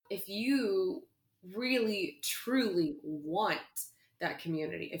if you really, truly want that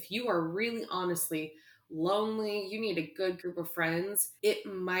community, if you are really honestly lonely, you need a good group of friends, it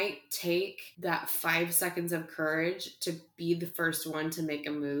might take that 5 seconds of courage to be the first one to make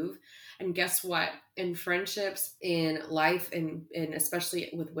a move. And guess what? In friendships, in life, and especially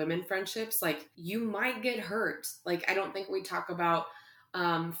with women friendships, like, you might get hurt. Like, I don't think we talk about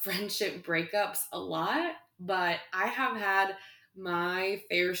friendship breakups a lot, but I have had my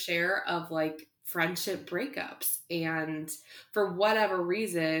fair share of like friendship breakups. And for whatever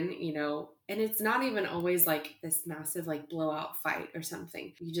reason, and it's not even always like this massive like blowout fight or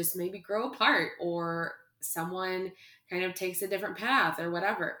something. You just maybe grow apart, or someone kind of takes a different path or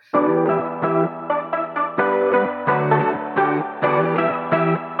whatever.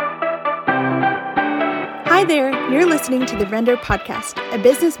 Hi there, you're listening to the Render Podcast, a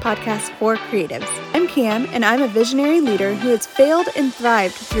business podcast for creatives. I'm Cam, and I'm a visionary leader who has failed and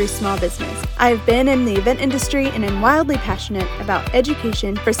thrived through small business. I've been in the event industry and am wildly passionate about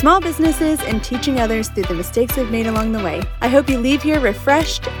education for small businesses and teaching others through the mistakes we've made along the way. I hope you leave here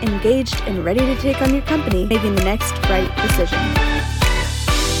refreshed, engaged, and ready to take on your company, making the next right decision.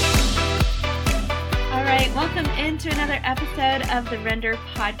 All right, welcome into another episode of the Render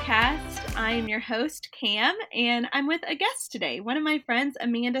Podcast. I am your host, Cam, and I'm with a guest today, one of my friends,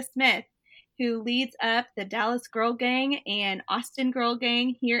 Amanda Smith, who leads up the Dallas Girl Gang and Austin Girl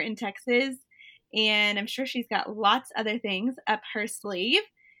Gang here in Texas, and I'm sure she's got lots of other things up her sleeve,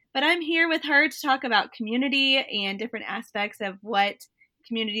 but I'm here with her to talk about community and different aspects of what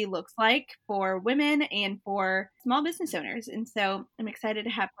community looks like for women and for small business owners, and so I'm excited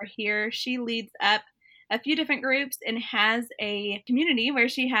to have her here. She leads up a few different groups and has a community where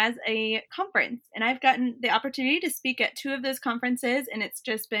she has a conference. And I've gotten the opportunity to speak at 2 of those conferences, and it's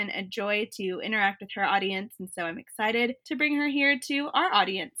just been a joy to interact with her audience. And so I'm excited to bring her here to our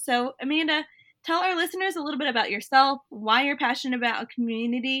audience. So Amanda, tell our listeners a little bit about yourself, why you're passionate about a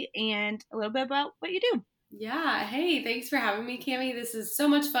community, and a little bit about what you do. Yeah. Hey, thanks for having me, Cami. This is so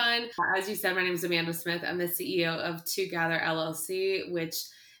much fun. As you said, my name is Amanda Smith. I'm the CEO of Together LLC, which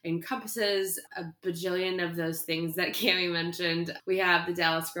encompasses a bajillion of those things that Cami mentioned. We have the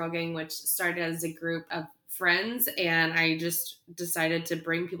Dallas Girl Gang, which started as a group of friends, and I just decided to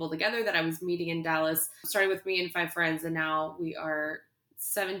bring people together that I was meeting in Dallas. Started with me and 5 friends, and now we are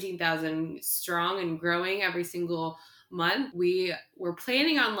 17,000 strong and growing every single month. We were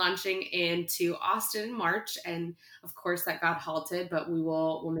planning on launching into Austin in March, and of course that got halted, but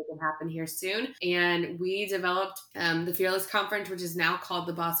we'll make it happen here soon. And we developed the Fearless Conference, which is now called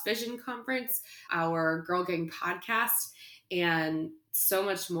the Boss Vision Conference, our Girl Gang podcast, and so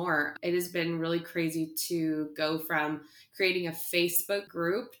much more. It has been really crazy to go from creating a Facebook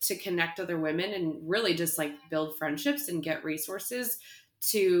group to connect other women and really just like build friendships and get resources,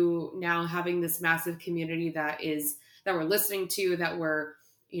 to now having this massive community that we're listening to, that we're,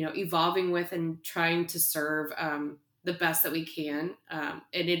 evolving with and trying to serve the best that we can. And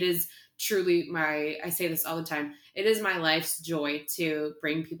it is truly I say this all the time, it is my life's joy to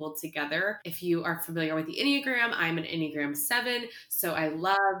bring people together. If you are familiar with the Enneagram, I'm an Enneagram 7. So I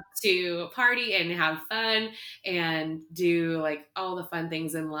love to party and have fun and do like all the fun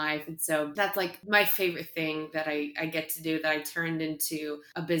things in life. And so that's like my favorite thing that I get to do, that I turned into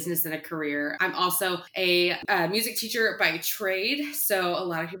a business and a career. I'm also a music teacher by trade. So a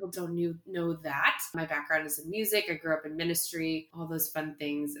lot of people don't know that. My background is in music. I grew up in ministry, all those fun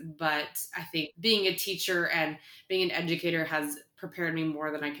things. But I think being a teacher and being an educator has prepared me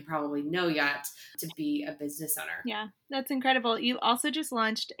more than I could probably know yet to be a business owner. Yeah, that's incredible. You also just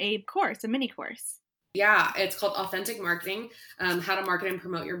launched a mini course. Yeah, it's called Authentic Marketing, how to market and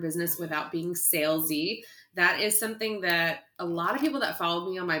promote your business without being salesy. That is something that a lot of people that follow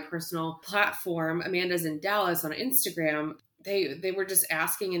me on my personal platform, Amanda's in Dallas on Instagram, they were just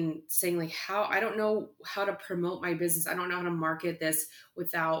asking and saying like, I don't know how to promote my business. I don't know how to market this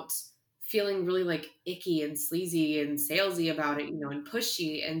without feeling really like icky and sleazy and salesy about it, and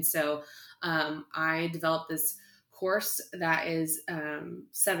pushy. And so I developed this course that is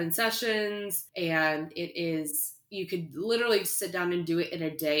 7 sessions, and you could literally sit down and do it in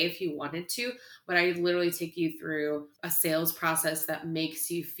a day if you wanted to, but I literally take you through a sales process that makes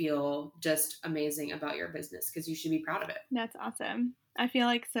you feel just amazing about your business, because you should be proud of it. That's awesome. I feel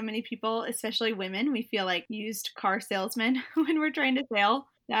like so many people, especially women, we feel like used car salesmen when we're trying to sell.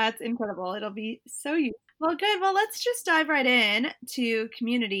 That's incredible. It'll be so useful. Well, good. Well, let's just dive right in to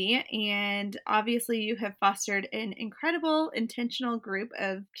community. And obviously you have fostered an incredible intentional group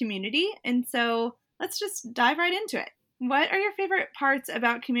of community. And so let's just dive right into it. What are your favorite parts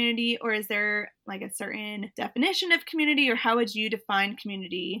about community, or is there like a certain definition of community, or how would you define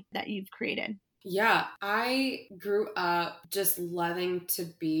community that you've created? Yeah, I grew up just loving to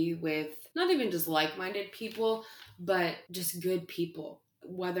be with not even just like minded people, but just good people.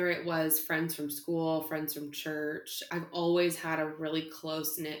 Whether it was friends from school, friends from church, I've always had a really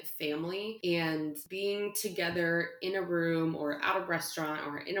close knit family. And being together in a room or at a restaurant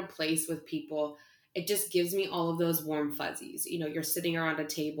or in a place with people, it just gives me all of those warm fuzzies. You're sitting around a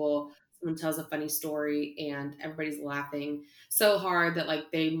table, someone tells a funny story, and everybody's laughing so hard that like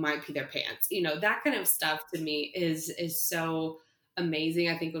they might pee their pants. That kind of stuff to me is so amazing.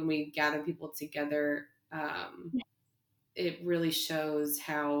 I think when we gather people together, it really shows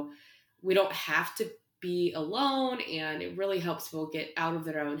how we don't have to be alone, and it really helps people get out of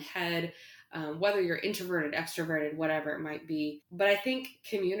their own head, whether you're introverted, extroverted, whatever it might be. But I think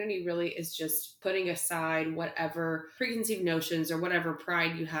community really is just putting aside whatever preconceived notions or whatever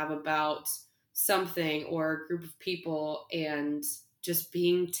pride you have about something or a group of people, and just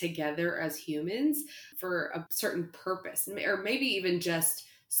being together as humans for a certain purpose, or maybe even just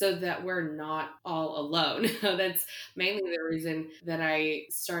so that we're not all alone. That's mainly the reason that I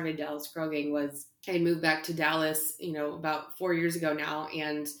started Dallas Girl Gang. Was I moved back to Dallas, about 4 years ago now,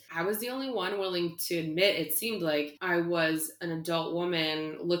 and I was the only one willing to admit it seemed like I was an adult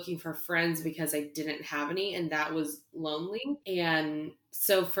woman looking for friends because I didn't have any, and that was lonely. And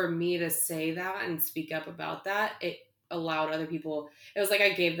so for me to say that and speak up about that, it allowed other people, it was like I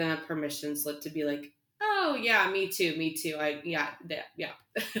gave them a permission slip to be like, oh yeah, me too. Yeah.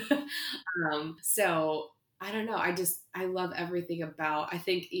 So I don't know. I love everything about, I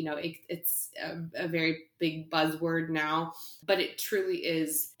think, it's a very big buzzword now, but it truly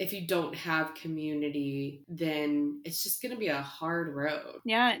is. If you don't have community, then it's just going to be a hard road.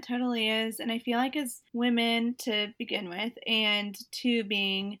 Yeah, it totally is. And I feel like as women to begin with, and to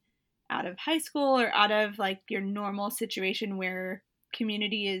being out of high school or out of like your normal situation where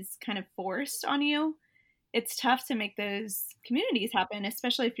community is kind of forced on you, it's tough to make those communities happen,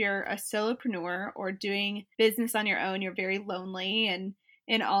 especially if you're a solopreneur or doing business on your own. You're very lonely and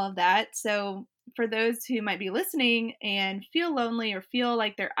all of that. So for those who might be listening and feel lonely or feel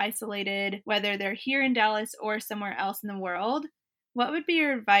like they're isolated, whether they're here in Dallas or somewhere else in the world, what would be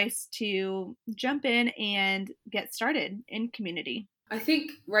your advice to jump in and get started in community? I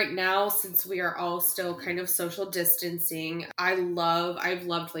think right now, since we are all still kind of social distancing, I've loved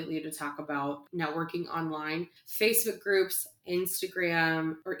lately to talk about networking online, Facebook groups,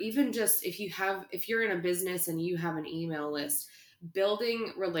 Instagram, or even just if you're in a business and you have an email list,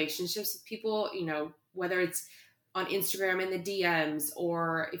 building relationships with people, whether it's on Instagram in the DMs,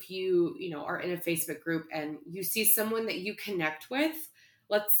 or if you are in a Facebook group and you see someone that you connect with.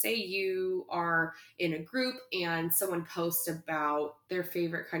 Let's say you are in a group and someone posts about their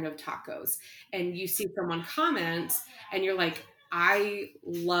favorite kind of tacos, and you see someone comment and you're like, I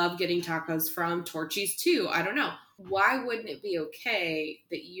love getting tacos from Torchy's too. I don't know. Why wouldn't it be okay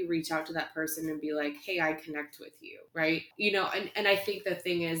that you reach out to that person and be like, hey, I connect with you, right? And I think the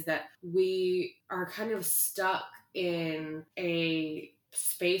thing is that we are kind of stuck in a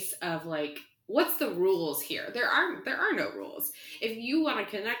space of like, what's the rules here? There are no rules. If you want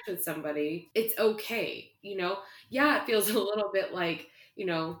to connect with somebody, it's okay. Yeah, it feels a little bit like,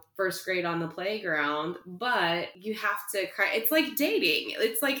 first grade on the playground, but you have to it's like dating.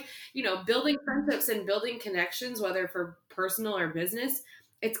 It's like, building friendships and building connections, whether for personal or business.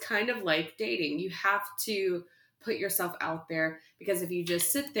 It's kind of like dating. You have to put yourself out there, because if you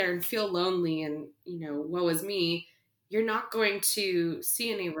just sit there and feel lonely and, woe is me, you're not going to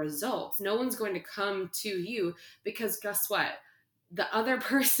see any results. No one's going to come to you, because guess what? The other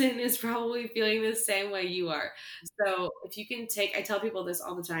person is probably feeling the same way you are. So if you can I tell people this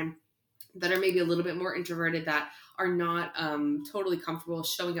all the time that are maybe a little bit more introverted, that are not totally comfortable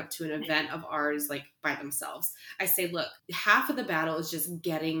showing up to an event of ours like by themselves. I say, look, half of the battle is just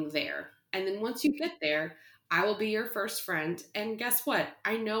getting there. And then once you get there, I will be your first friend. And guess what?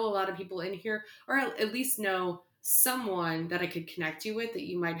 I know a lot of people in here, or at least know someone that I could connect you with that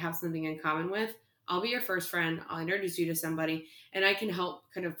you might have something in common with. I'll be your first friend. I'll introduce you to somebody, and I can help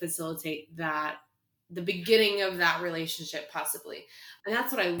kind of facilitate that, the beginning of that relationship possibly. And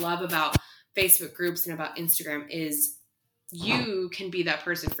that's what I love about Facebook groups and about Instagram, is you can be that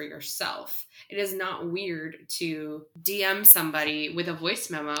person for yourself. It is not weird to DM somebody with a voice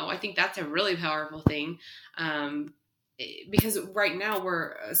memo. I think that's a really powerful thing. Because right now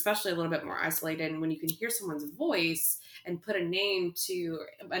we're especially a little bit more isolated, and when you can hear someone's voice and put a name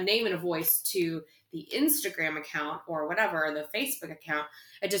and a voice to the Instagram account or whatever, or the Facebook account,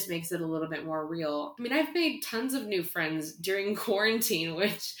 it just makes it a little bit more real. I mean, I've made tons of new friends during quarantine,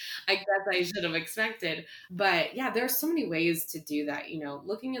 which I guess I should have expected. But yeah, there's so many ways to do that.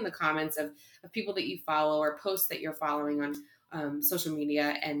 Looking in the comments of people that you follow or posts that you're following on social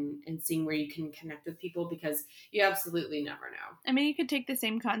media and seeing where you can connect with people, because you absolutely never know. I mean, you could take the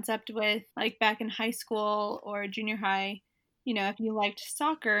same concept with like back in high school or junior high. If you liked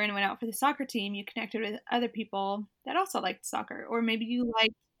soccer and went out for the soccer team, you connected with other people that also liked soccer. Or maybe you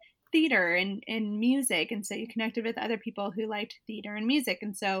liked theater and music, and so you connected with other people who liked theater and music.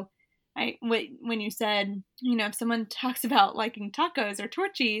 And so when you said, if someone talks about liking tacos or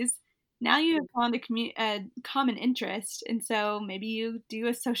Torchy's, now you have found a common interest. And so maybe you do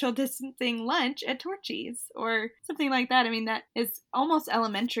a social distancing lunch at Torchy's or something like that. I mean, that is almost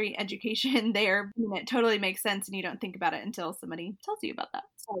elementary education there. It totally makes sense, and you don't think about it until somebody tells you about that.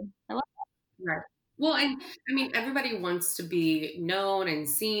 So I love that. Right. Well, and I mean, everybody wants to be known and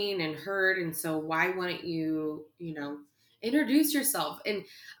seen and heard. And so why wouldn't you, introduce yourself? And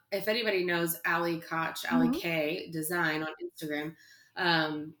if anybody knows Allie Koch, Allie K Design on Instagram,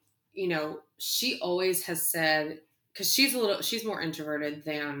 she always has said, because she's more introverted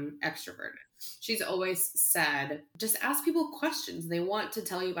than extroverted. She's always said, just ask people questions. They want to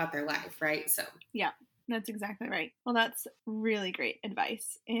tell you about their life, right? So yeah, that's exactly right. Well, that's really great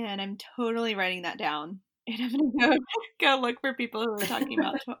advice, and I'm totally writing that down. And I'm gonna go look for people who are talking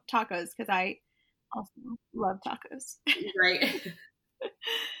about tacos, because I also love tacos. Right.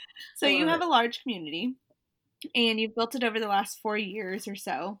 So you have a large community, and you've built it over the last 4 years or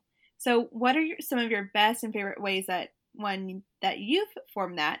so. So what are some of your best and favorite ways that you've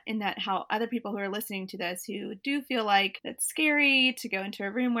formed that, and that how other people who are listening to this who do feel like it's scary to go into a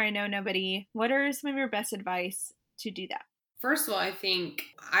room where I know nobody, what are some of your best advice to do that? First of all, I think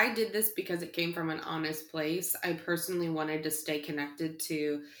I did this because it came from an honest place. I personally wanted to stay connected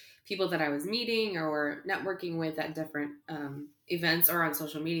to people that I was meeting or networking with at different events or on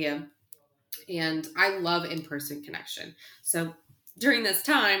social media. And I love in-person connection. So during this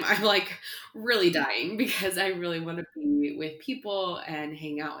time, I'm like really dying because I really want to be with people and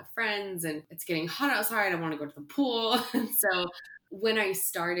hang out with friends, and it's getting hot outside. I want to go to the pool. And so when I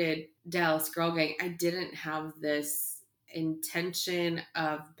started Dallas Girl Gang, I didn't have this intention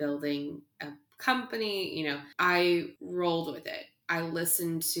of building a company. I rolled with it. I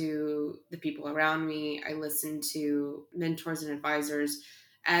listened to the people around me. I listened to mentors and advisors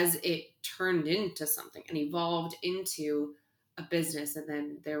as it turned into something and evolved into a business. And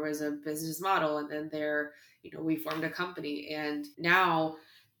then there was a business model, and then we formed a company. And now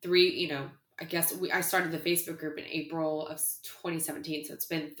I started the Facebook group in April of 2017. So it's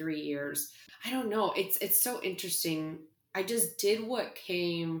been 3 years. I don't know. It's so interesting. I just did what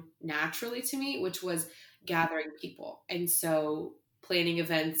came naturally to me, which was gathering people. And so planning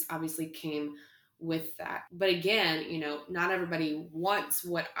events obviously came with that. But again, not everybody wants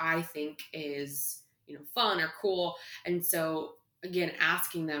what I think is, fun or cool. And so again,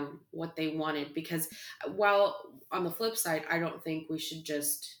 asking them what they wanted, because while on the flip side, I don't think we should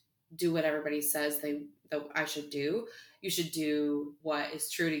just do what everybody says that I should do. You should do what is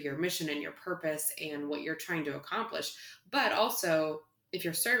true to your mission and your purpose and what you're trying to accomplish. But also, if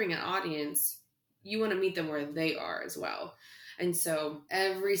you're serving an audience, you want to meet them where they are as well. And so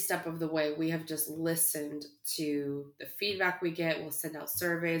every step of the way, we have just listened to the feedback we get. We'll send out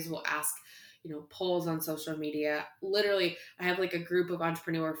surveys. We'll ask, polls on social media. Literally, I have like a group of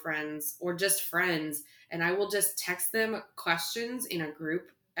entrepreneur friends or just friends, and I will just text them questions in a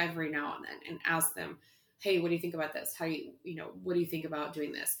group every now and then and ask them, hey, what do you think about this? How do what do you think about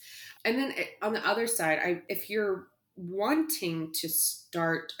doing this? And then on the other side, if you're wanting to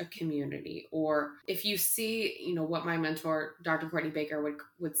start a community, or if you see, what my mentor, Dr. Courtney Baker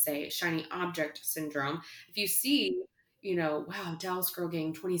would say, shiny object syndrome. If you see, wow, Dallas Girl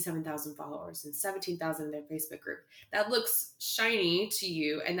Gang, 27,000 followers and 17,000 in their Facebook group, that looks shiny to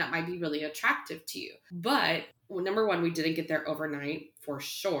you, and that might be really attractive to you. But number one, we didn't get there overnight for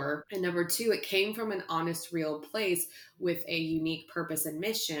sure. And number two, it came from an honest, real place with a unique purpose and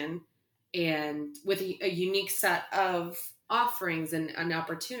mission, and with a unique set of offerings and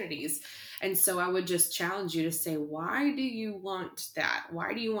opportunities. And so I would just challenge you to say, why do you want that?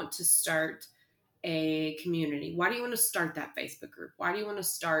 Why do you want to start a community? Why do you want to start that Facebook group? Why do you want to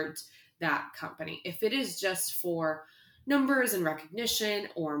start that company? If it is just for numbers and recognition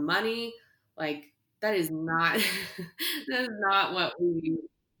or money, like that is not what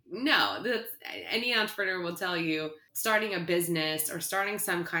any entrepreneur will tell you. Starting a business or starting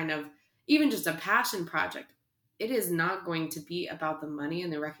some kind of, even just a passion project, it is not going to be about the money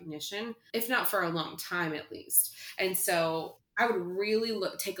and the recognition, if not for a long time at least. And so I would really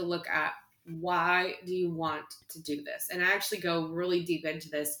take a look at, why do you want to do this? And I actually go really deep into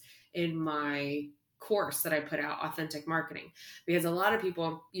this in my course that I put out, Authentic Marketing, because a lot of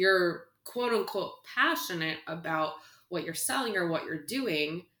people, you're quote unquote passionate about what you're selling or what you're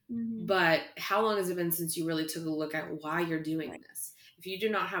doing, but how long has it been since you really took a look at why you're doing this? If you do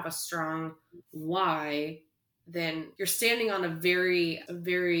not have a strong why, then you're standing on a very,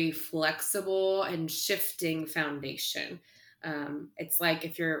 very flexible and shifting foundation. It's like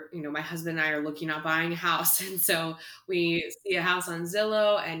if you're, my husband and I are looking at buying a house. And so we see a house on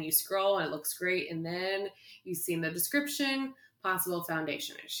Zillow and you scroll and it looks great. And then you see in the description, possible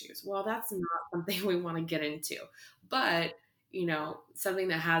foundation issues. Well, that's not something we want to get into, but something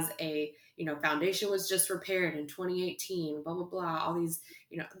that has a, foundation was just repaired in 2018, blah, blah, blah, all these,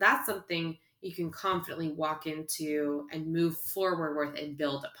 that's something you can confidently walk into and move forward with and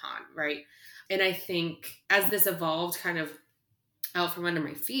build upon. Right. And I think as this evolved kind of out from under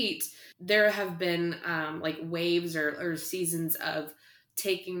my feet, there have been like waves or seasons of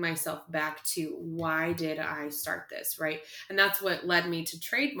taking myself back to, why did I start this? Right. And that's what led me to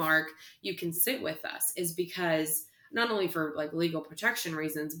trademark You Can Sit With Us, is because not only for like legal protection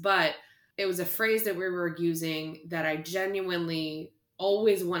reasons, but it was a phrase that we were using that I genuinely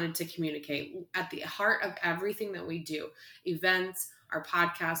always wanted to communicate at the heart of everything that we do. Events, our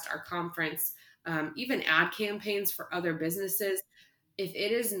podcast, our conference, even ad campaigns for other businesses. If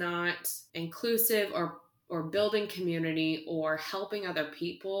it is not inclusive or building community or helping other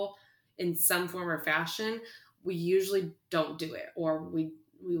people in some form or fashion, we usually don't do it, or we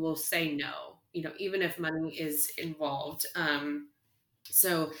will say no, even if money is involved.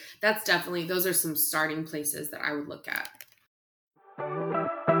 So that's definitely, those are some starting places that I would look at.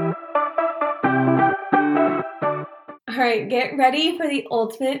 All right, get ready for the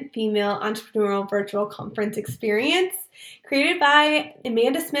ultimate female entrepreneurial virtual conference experience created by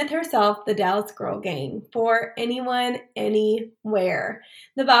Amanda Smith herself, the Dallas Girl Gang, for anyone, anywhere.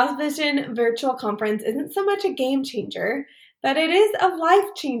 The Boss Vision virtual conference isn't so much a game changer, but it is a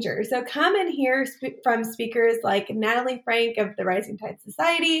life changer. So come and hear from speakers like Natalie Frank of the Rising Tide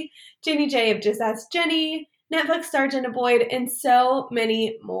Society, Jenny J of Just Ask Jenny, Netflix star Jenna Boyd, and so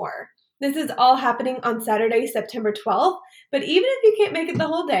many more. This is all happening on Saturday, September 12th, but even if you can't make it the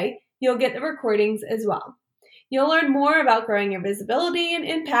whole day, you'll get the recordings as well. You'll learn more about growing your visibility and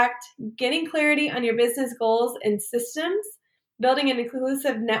impact, getting clarity on your business goals and systems, building an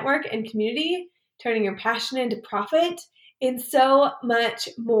inclusive network and community, turning your passion into profit, and so much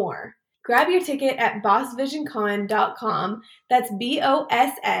more. Grab your ticket at bossvisioncon.com. That's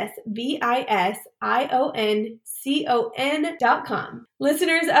BOSSVISIONCON.com.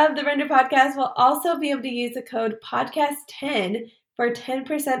 Listeners of the Render Podcast will also be able to use the code podcast10 for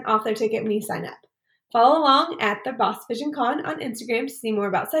 10% off their ticket when you sign up. Follow along at the Boss Vision Con on Instagram to see more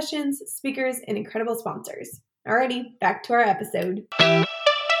about sessions, speakers, and incredible sponsors. Alrighty, back to our episode.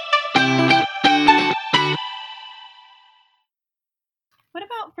 What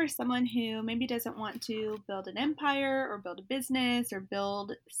about for someone who maybe doesn't want to build an empire or build a business or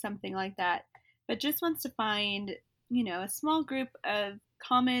build something like that, but just wants to find, a small group of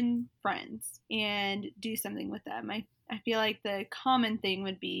common friends and do something with them? I feel like the common thing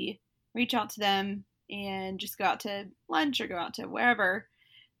would be reach out to them and just go out to lunch or go out to wherever.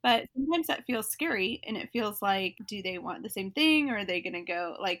 But sometimes that feels scary, and it feels like, do they want the same thing, or are they going to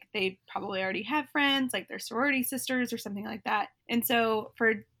go, like, they probably already have friends, like their sorority sisters or something like that. And so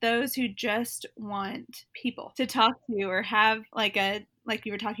for those who just want people to talk to or have like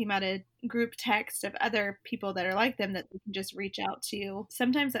you were talking about, a group text of other people that are like them that they can just reach out to,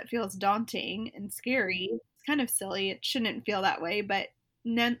 sometimes that feels daunting and scary. It's kind of silly. It shouldn't feel that way, but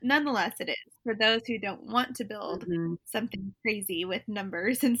nonetheless it is. For those who don't want to build something crazy with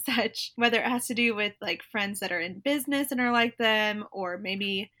numbers and such, whether it has to do with like friends that are in business and are like them, or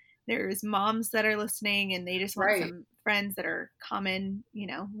maybe there's moms that are listening and they just want some friends that are common,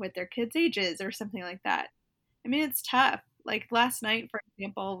 with their kids' ages or something like that. I mean, it's tough. Like last night, for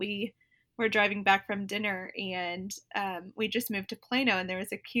example, we were driving back from dinner and we just moved to Plano, and there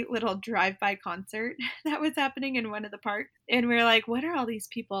was a cute little drive-by concert that was happening in one of the parks. And we were like, what are all these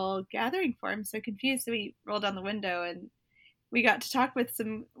people gathering for? I'm so confused. So we rolled down the window and we got to talk with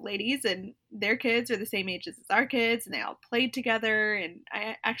some ladies, and their kids are the same age as our kids, and they all played together. And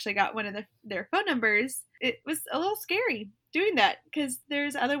I actually got one of their phone numbers. It was a little scary doing that because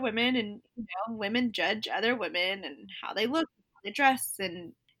there's other women, and women judge other women and how they look, how they dress,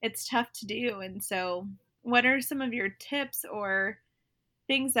 and it's tough to do. And so what are some of your tips or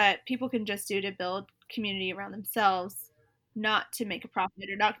things that people can just do to build community around themselves, not to make a profit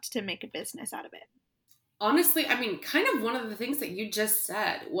or not to make a business out of it. Honestly, I mean, kind of one of the things that you just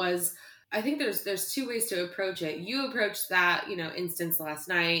said was, I think there's two ways to approach it. You approached that, instance last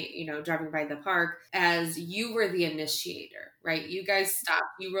night, driving by the park, as you were the initiator, right? You guys stopped,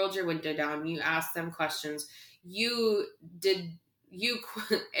 you rolled your window down, you asked them questions. If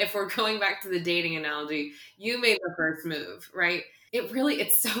we're going back to the dating analogy, you made the first move, right?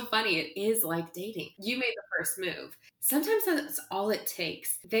 It's so funny. It is like dating. You made the first move. Sometimes that's all it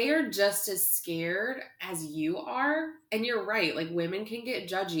takes. They are just as scared as you are. And you're right. Like, women can get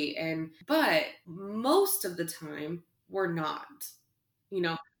judgy, but most of the time we're not.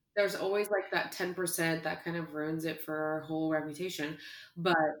 There's always like that 10% that kind of ruins it for our whole reputation.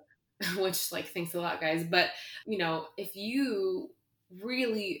 But which, like, thanks a lot, guys. But if you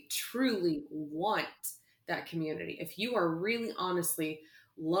really truly want that community, if you are really honestly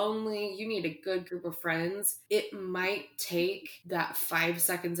lonely, you need a good group of friends, it might take that 5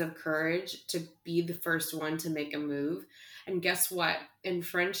 seconds of courage to be the first one to make a move. And guess what? In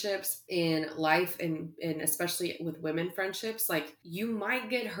friendships, in life, and especially with women friendships, like, you might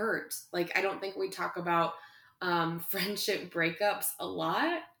get hurt. Like, I don't think we talk about friendship breakups a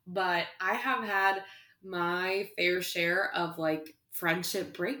lot, but I have had my fair share of like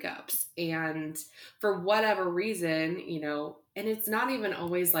friendship breakups, and for whatever reason, and it's not even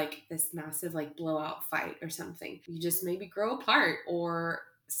always like this massive like blowout fight or something. You just maybe grow apart, or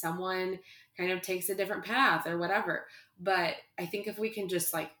someone kind of takes a different path or whatever. But I think if we can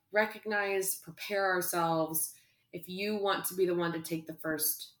just like recognize, prepare ourselves, if you want to be the one to take the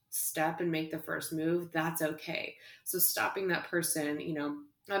first step and make the first move, that's okay. So stopping that person,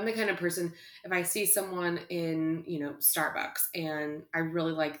 I'm the kind of person, if I see someone in, Starbucks and I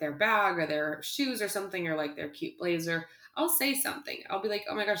really like their bag or their shoes or something, or like their cute blazer, I'll say something. I'll be like,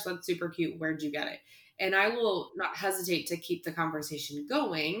 oh my gosh, that's super cute. Where'd you get it? And I will not hesitate to keep the conversation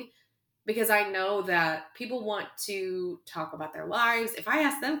going, because I know that people want to talk about their lives. If I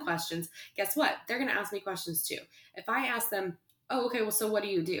ask them questions, guess what? They're going to ask me questions too. If I ask them, oh, okay, well, so what do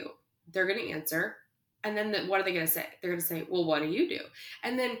you do? They're going to answer. And then what are they going to say? They're going to say, well, what do you do?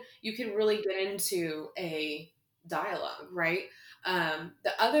 And then you can really get into a dialogue, right?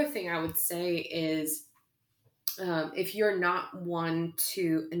 The other thing I would say is, if you're not one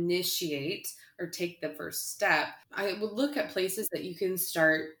to initiate or take the first step, I would look at places that you can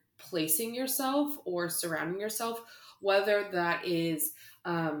start placing yourself or surrounding yourself, whether that is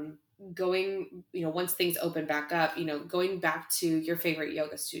going, once things open back up, going back to your favorite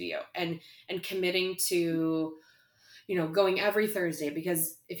yoga studio and committing to, going every Thursday,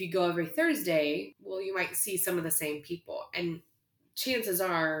 because if you go every Thursday, well, you might see some of the same people, and chances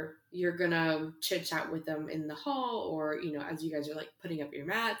are you're gonna chit chat with them in the hall, or, as you guys are like putting up your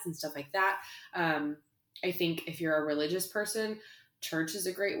mats and stuff like that. I think if you're a religious person, church is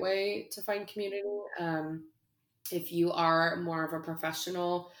a great way to find community. If you are more of a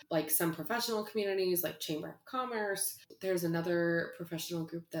professional, like some professional communities like Chamber of Commerce, there's another professional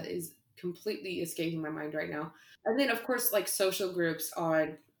group that is completely escaping my mind right now. And then of course, like social groups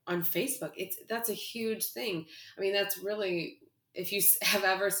on Facebook, that's a huge thing. I mean, that's really, if you have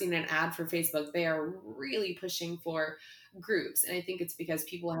ever seen an ad for Facebook, they are really pushing for groups. And I think it's because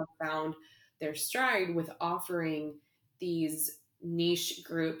people have found their stride with offering these niche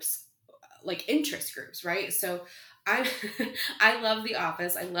groups, like interest groups, right? So I I love The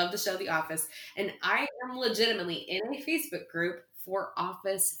Office. I love the show The Office, and I am legitimately in a Facebook group for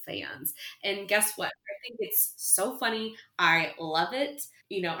Office fans. And guess what? I think it's so funny. I love it.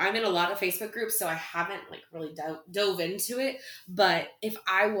 I'm in a lot of Facebook groups, so I haven't like really dove into it. But if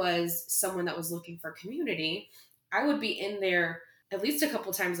I was someone that was looking for community, I would be in there at least a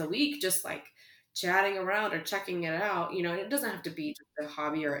couple times a week, just like chatting around or checking it out. It doesn't have to be just a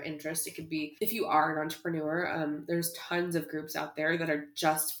hobby or interest. It could be, if you are an entrepreneur, there's tons of groups out there that are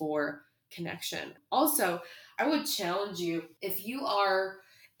just for connection. Also, I would challenge you, if you are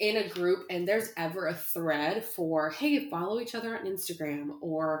in a group and there's ever a thread for, hey, follow each other on Instagram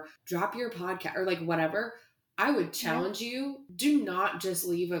or drop your podcast or like whatever, I would challenge you, do not just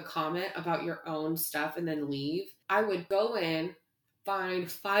leave a comment about your own stuff and then leave. I would go in, find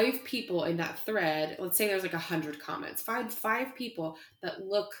 5 people in that thread. Let's say there's like 100 comments. Find 5 people that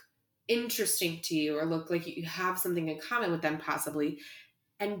look interesting to you or look like you have something in common with them possibly,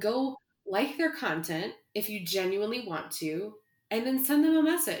 and go like their content if you genuinely want to, and then send them a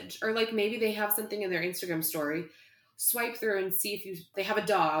message. Or like maybe they have something in their Instagram story. Swipe through and see if they have a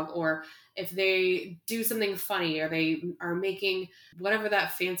dog, or if they do something funny, or they are making whatever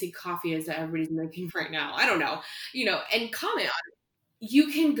that fancy coffee is that everybody's making right now. I don't know, and comment on it. you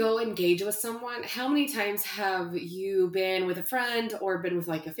can go engage with someone. How many times have you been with a friend or been with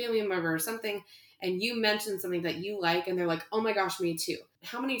like a family member or something, and you mention something that you like and they're like, oh my gosh, me too.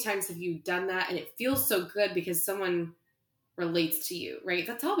 How many times have you done that? And it feels so good because someone relates to you, right?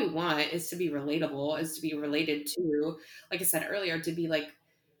 That's all we want, is to be relatable, is to be related to, like I said earlier, to be like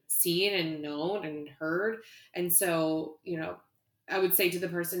seen and known and heard. And so, I would say to the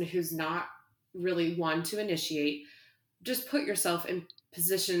person who's not really one to initiate, just put yourself in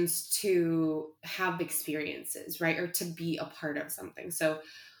positions to have experiences, right? Or to be a part of something. So,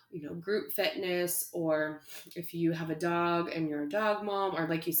 group fitness, or if you have a dog and you're a dog mom, or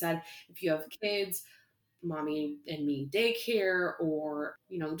like you said, if you have kids, mommy and me daycare, or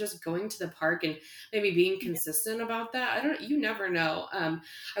just going to the park and maybe being consistent about that. You never know.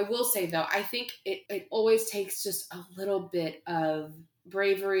 I will say though, I think it always takes just a little bit of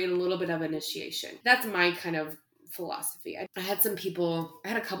bravery and a little bit of initiation. That's my kind of philosophy. I had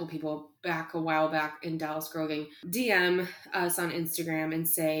a couple people a while back in Dallas growing DM us on Instagram and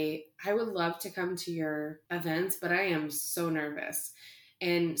say, I would love to come to your events, but I am so nervous.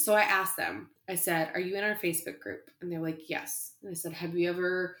 And so I asked them, I said, are you in our Facebook group? And they're like, yes. And I said, have you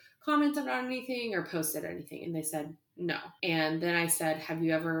ever commented on anything or posted anything? And they said, no. And then I said, have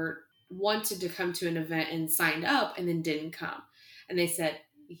you ever wanted to come to an event and signed up and then didn't come? And they said,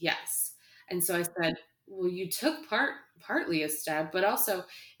 yes. And so I said, well, you took partly a step, but also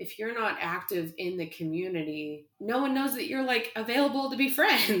if you're not active in the community, no one knows that you're like available to be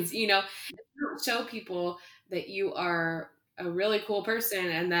friends. If you don't show people that you are a really cool person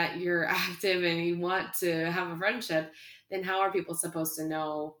and that you're active and you want to have a friendship, then how are people supposed to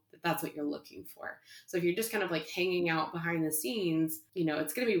know that that's what you're looking for? So if you're just kind of like hanging out behind the scenes,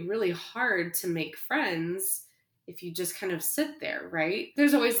 it's going to be really hard to make friends if you just kind of sit there, right?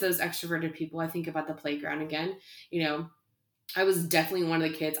 There's always those extroverted people. I think about the playground again. I was definitely one of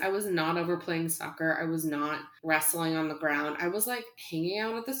the kids. I was not overplaying soccer. I was not wrestling on the ground. I was like hanging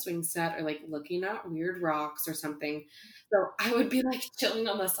out at the swing set or like looking at weird rocks or something. So I would be like chilling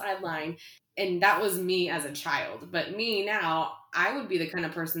on the sideline. And that was me as a child. But me now, I would be the kind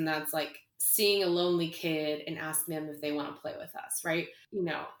of person that's like seeing a lonely kid and ask them if they want to play with us, right?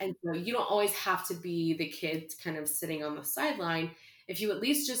 And so you don't always have to be the kid kind of sitting on the sideline. If you at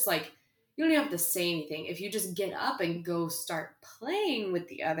least just like, you don't have to say anything. If you just get up and go start playing with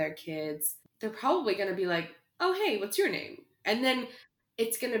the other kids, they're probably going to be like, oh, hey, what's your name? And then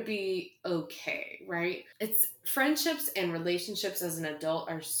it's going to be okay, right? It's friendships and relationships as an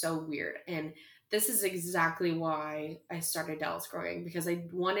adult are so weird. And this is exactly why I started Dallas Growing, because I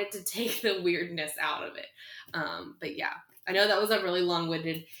wanted to take the weirdness out of it. But yeah, I know that was a really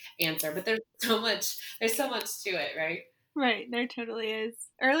long-winded answer, but there's so much to it, right? Right, there totally is.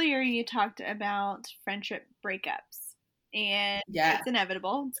 Earlier you talked about friendship breakups, and it's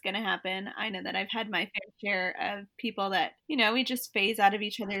inevitable. It's going to happen. I know that I've had my fair share of people that, we just phase out of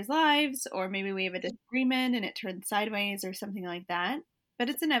each other's lives, or maybe we have a disagreement and it turns sideways or something like that. But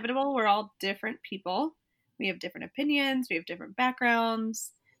it's inevitable. We're all different people. We have different opinions, we have different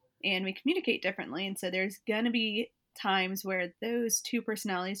backgrounds, and we communicate differently. And so there's going to be times where those two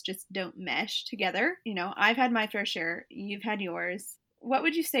personalities just don't mesh together. I've had my fair share, you've had yours. What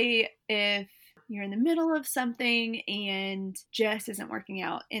would you say if you're in the middle of something and just isn't working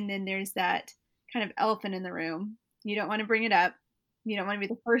out, and then there's that kind of elephant in the room? You don't want to bring it up. You don't want to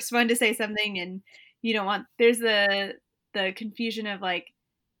be the first one to say something, and there's the confusion of like,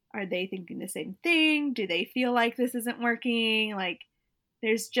 are they thinking the same thing? Do they feel like this isn't working? Like,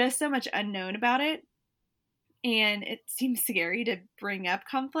 there's just so much unknown about it. And it seems scary to bring up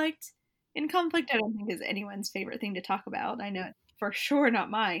conflict. And conflict, I don't think, is anyone's favorite thing to talk about. I know it's for sure not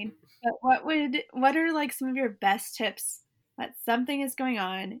mine. But what are like some of your best tips that something is going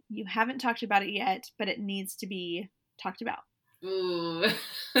on, you haven't talked about it yet, but it needs to be talked about? Ooh,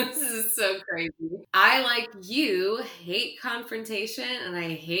 this is so crazy. I, like you, hate confrontation and I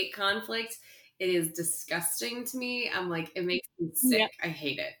hate conflict. It is disgusting to me. I'm like, it makes me sick. Yep. I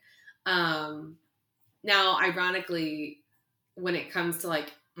hate it. Now, ironically, when it comes to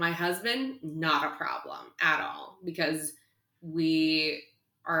like my husband, not a problem at all, because we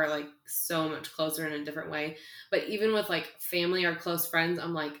are like so much closer in a different way. But even with like family or close friends,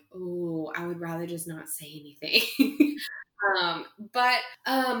 I'm like, oh, I would rather just not say anything.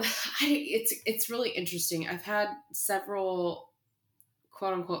 It's really interesting. I've had several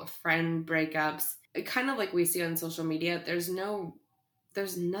quote unquote friend breakups. Kind of like we see on social media, there's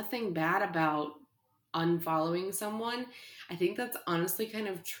nothing bad about unfollowing someone. I think that's honestly kind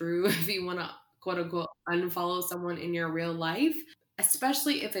of true if you want to quote unquote unfollow someone in your real life,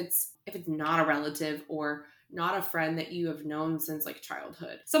 especially if it's not a relative or not a friend that you have known since like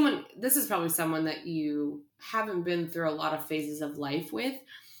childhood. This is probably someone that you haven't been through a lot of phases of life with.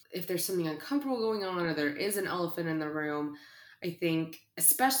 If there's something uncomfortable going on or there is an elephant in the room, I think,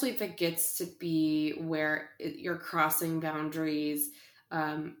 especially if it gets to be where you're crossing boundaries,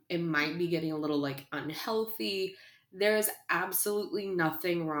 it might be getting a little like unhealthy. There is absolutely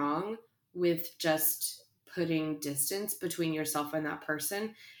nothing wrong with just putting distance between yourself and that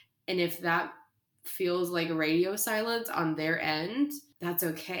person. And if that feels like radio silence on their end, that's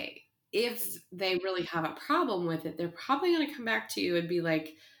okay. If they really have a problem with it, they're probably going to come back to you and be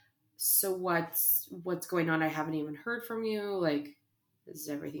like, so what's going on? I haven't even heard from you. Like, is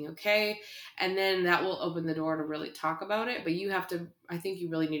everything okay? And then that will open the door to really talk about it. But I think you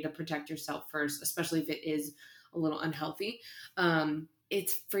really need to protect yourself first, especially if it is a little unhealthy.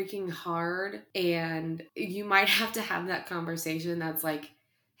 It's freaking hard. And you might have to have that conversation that's like,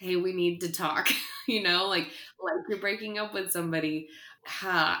 hey, we need to talk, like you're breaking up with somebody.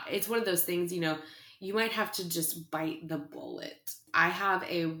 It's one of those things, you might have to just bite the bullet. I have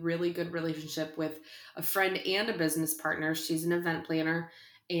a really good relationship with a friend and a business partner. She's an event planner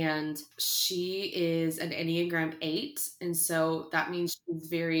and she is an Enneagram 8. And so that means she's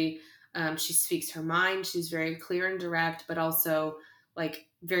very, she speaks her mind. She's very clear and direct, but also like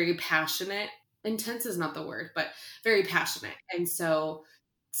very passionate. Intense is not the word, but very passionate. And so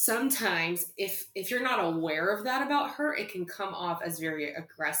sometimes if you're not aware of that about her, it can come off as very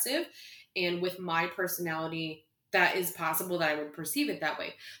aggressive. And with my personality, that is possible that I would perceive it that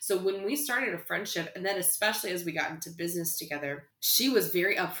way. So when we started a friendship, and then especially as we got into business together, she was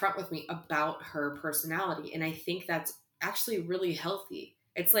very upfront with me about her personality. And I think that's actually really healthy.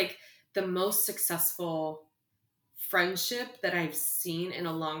 It's like the most successful friendship that I've seen in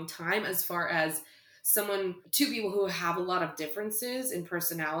a long time, as far as two people who have a lot of differences in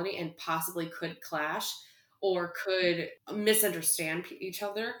personality and possibly could clash or could misunderstand each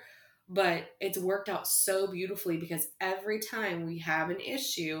other. But it's worked out so beautifully because every time we have an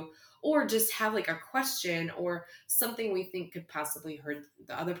issue or just have like a question or something we think could possibly hurt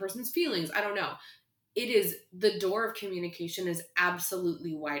the other person's feelings, I don't know. The door of communication is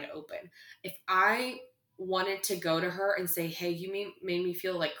absolutely wide open. If I wanted to go to her and say, hey, you made me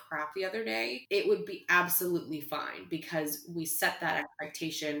feel like crap the other day, it would be absolutely fine because we set that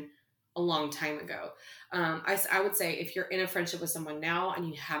expectation a long time ago. I would say if you're in a friendship with someone now and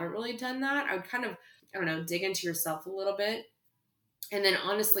you haven't really done that, I would kind of, I don't know, dig into yourself a little bit. And then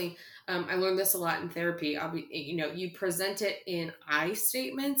honestly, I learned this a lot in therapy. You present it in I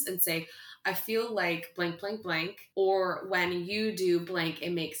statements and say, I feel like blank, blank, blank, or when you do blank,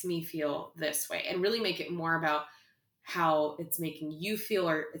 it makes me feel this way, and really make it more about how it's making you feel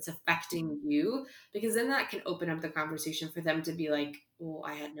or it's affecting you, because then that can open up the conversation for them to be like, well,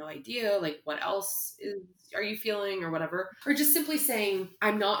 I had no idea, like what else are you feeling or whatever, or just simply saying,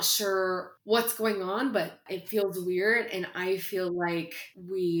 I'm not sure what's going on, but it feels weird and I feel like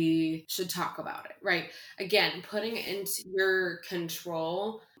we should talk about it, right? Again, putting it into your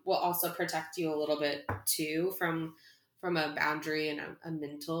control will also protect you a little bit too from a boundary and a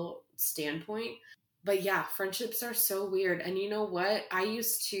mental standpoint. But yeah, friendships are so weird. And you know what? I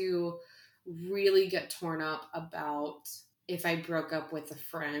used to really get torn up about if I broke up with a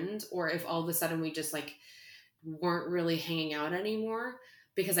friend or if all of a sudden we just like weren't really hanging out anymore,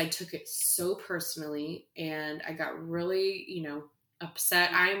 because I took it so personally and I got really, upset.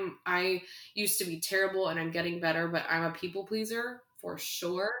 I used to be terrible and I'm getting better, but I'm a people pleaser for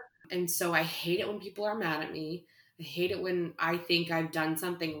sure. And so I hate it when people are mad at me. I hate it when I think I've done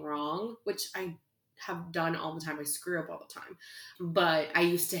something wrong, which I have done all the time. I screw up all the time. But I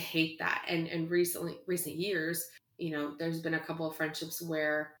used to hate that. And in recent years, there's been a couple of friendships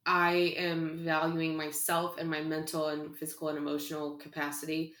where I am valuing myself and my mental and physical and emotional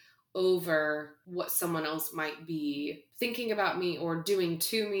capacity over what someone else might be thinking about me or doing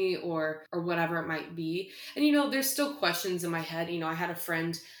to me or whatever it might be. And there's still questions in my head. I had a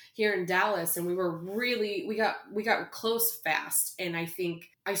friend here in Dallas and we got close fast, and I think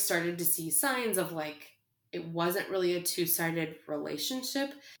I started to see signs of like it wasn't really a two-sided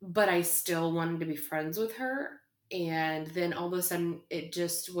relationship, but I still wanted to be friends with her. And then all of a sudden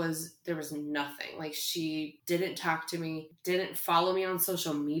there was nothing. Like she didn't talk to me, didn't follow me on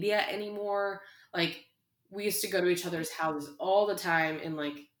social media anymore. Like we used to go to each other's houses all the time and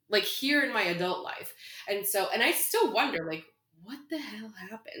like here in my adult life. And I still wonder like, what the hell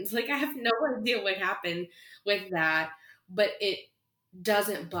happened? Like I have no idea what happened with that, but it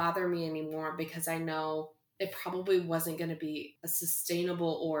doesn't bother me anymore because I know it probably wasn't going to be a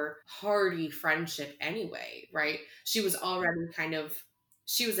sustainable or hardy friendship anyway, right? She was already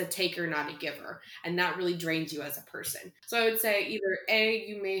she was a taker, not a giver. And that really drains you as a person. So I would say either A,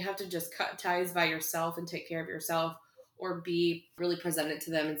 you may have to just cut ties by yourself and take care of yourself, or B, really present it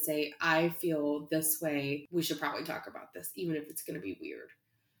to them and say, I feel this way. We should probably talk about this, even if it's going to be weird.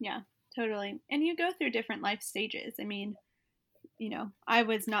 Yeah, totally. And you go through different life stages. I mean, I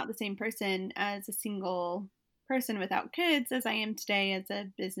was not the same person as a single person without kids as I am today as a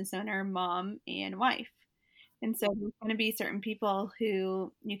business owner, mom, and wife. And so there's going to be certain people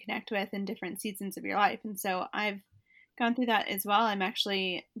who you connect with in different seasons of your life. And so I've gone through that as well. I'm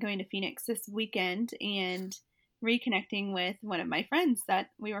actually going to Phoenix this weekend and reconnecting with one of my friends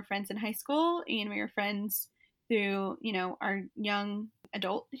that we were friends in high school, and we were friends through, our young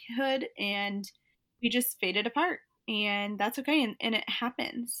adulthood, and we just faded apart, and that's okay. And it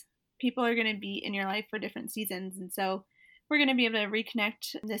happens. People are going to be in your life for different seasons. And so we're going to be able to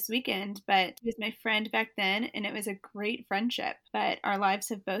reconnect this weekend, but he was my friend back then, and it was a great friendship, but our lives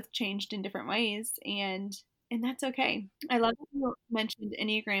have both changed in different ways, and that's okay. I love that you mentioned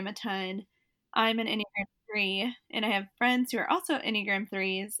Enneagram a ton. I'm an Enneagram 3, and I have friends who are also Enneagram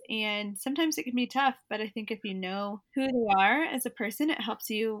 3s, and sometimes it can be tough, but I think if you know who they are as a person, it helps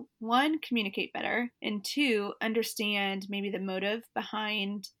you, 1, communicate better, and 2, understand maybe the motive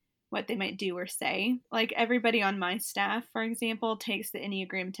behind what they might do or say. Like everybody on my staff, for example, takes the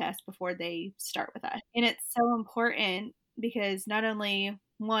Enneagram test before they start with us. And it's so important because not only,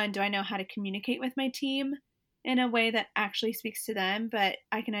 1, do I know how to communicate with my team in a way that actually speaks to them, but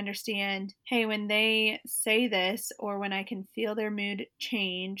I can understand, hey, when they say this, or when I can feel their mood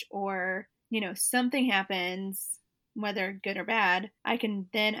change, or, something happens, whether good or bad, I can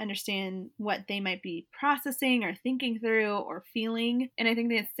then understand what they might be processing or thinking through or feeling. And I think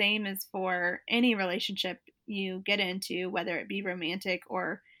the same is for any relationship you get into, whether it be romantic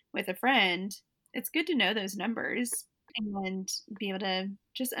or with a friend. It's good to know those numbers and be able to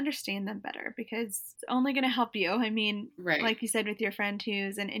just understand them better, because it's only going to help you. I mean, right. Like you said, with your friend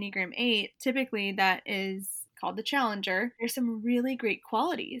who's an Enneagram 8, typically that is called the challenger. There's some really great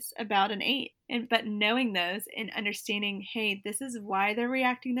qualities about an 8, but knowing those and understanding, hey, this is why they're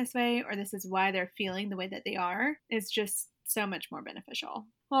reacting this way, or this is why they're feeling the way that they are, is just so much more beneficial.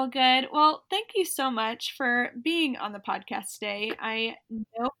 Well, good. Well, thank you so much for being on the podcast today. I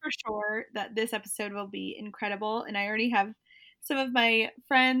know for sure that this episode will be incredible, and I already have some of my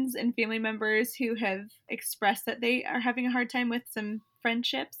friends and family members who have expressed that they are having a hard time with some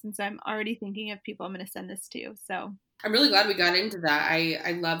friendships, and so I'm already thinking of people I'm going to send this to. So I'm really glad we got into that.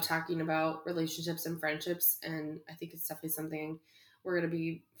 I love talking about relationships and friendships, and I think it's definitely something we're going to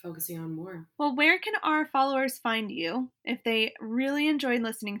be focusing on more. Well, where can our followers find you? If they really enjoyed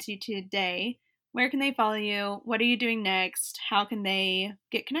listening to you today, where can they follow you? What are you doing next? How can they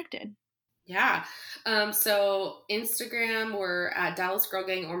get connected? Yeah. So Instagram, we're at Dallas Girl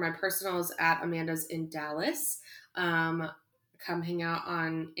Gang, or my personal is at Amanda's in Dallas. Come hang out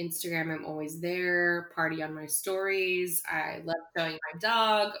on Instagram. I'm always there. Party on my stories. I love showing my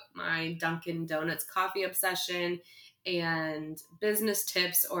dog, my Dunkin' Donuts coffee obsession, and business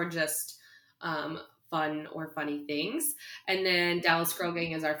tips, or just fun or funny things. And then Dallas Girl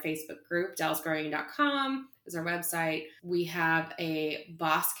Gang is our Facebook group. DallasGirlGang.com is our website. We have a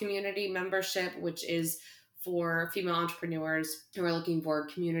Boss Community membership, which is for female entrepreneurs who are looking for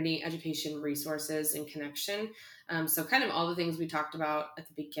community education resources and connection. So kind of all the things we talked about at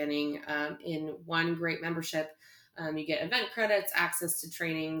the beginning in one great membership. You get event credits, access to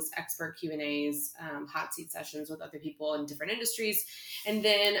trainings, expert Q&As, hot seat sessions with other people in different industries. And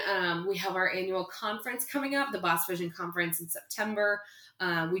then we have our annual conference coming up, the Boss Vision Conference in September.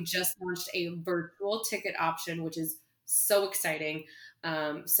 We just launched a virtual ticket option, which is so exciting.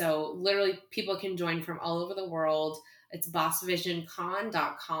 So literally people can join from all over the world. It's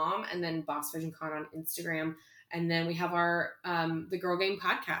bossvisioncon.com, and then bossvisioncon on Instagram. And then we have our the Girl Gang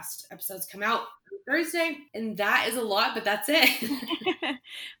podcast episodes come out Thursday, and that is a lot, but that's it.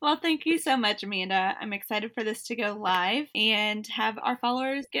 Well, thank you so much, Amanda. I'm excited for this to go live and have our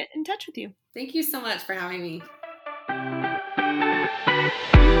followers get in touch with you. Thank you so much for having me.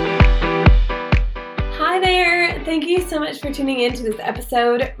 Hi there. Thank you so much for tuning in to this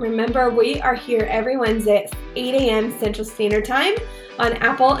episode. Remember, we are here every Wednesday at 8 a.m. Central Standard Time on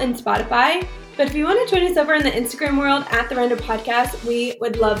Apple and Spotify. But if you want to join us over in the Instagram world at The Render Podcast, we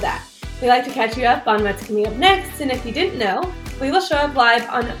would love that. We like to catch you up on what's coming up next. And if you didn't know, we will show up live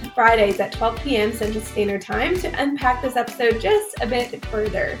on Fridays at 12 p.m. Central Standard Time to unpack this episode just a bit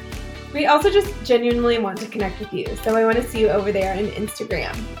further. We also just genuinely want to connect with you, so I want to see you over there on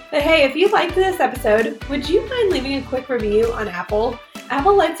Instagram. But hey, if you liked this episode, would you mind leaving a quick review on Apple?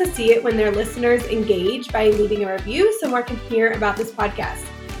 Apple likes to see it when their listeners engage by leaving a review so more can hear about this podcast.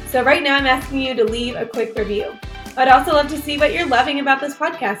 So right now I'm asking you to leave a quick review. I'd also love to see what you're loving about this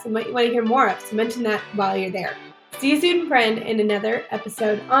podcast and what you want to hear more of, so mention that while you're there. See you soon, friend, in another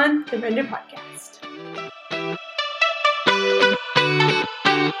episode on the Render Podcast.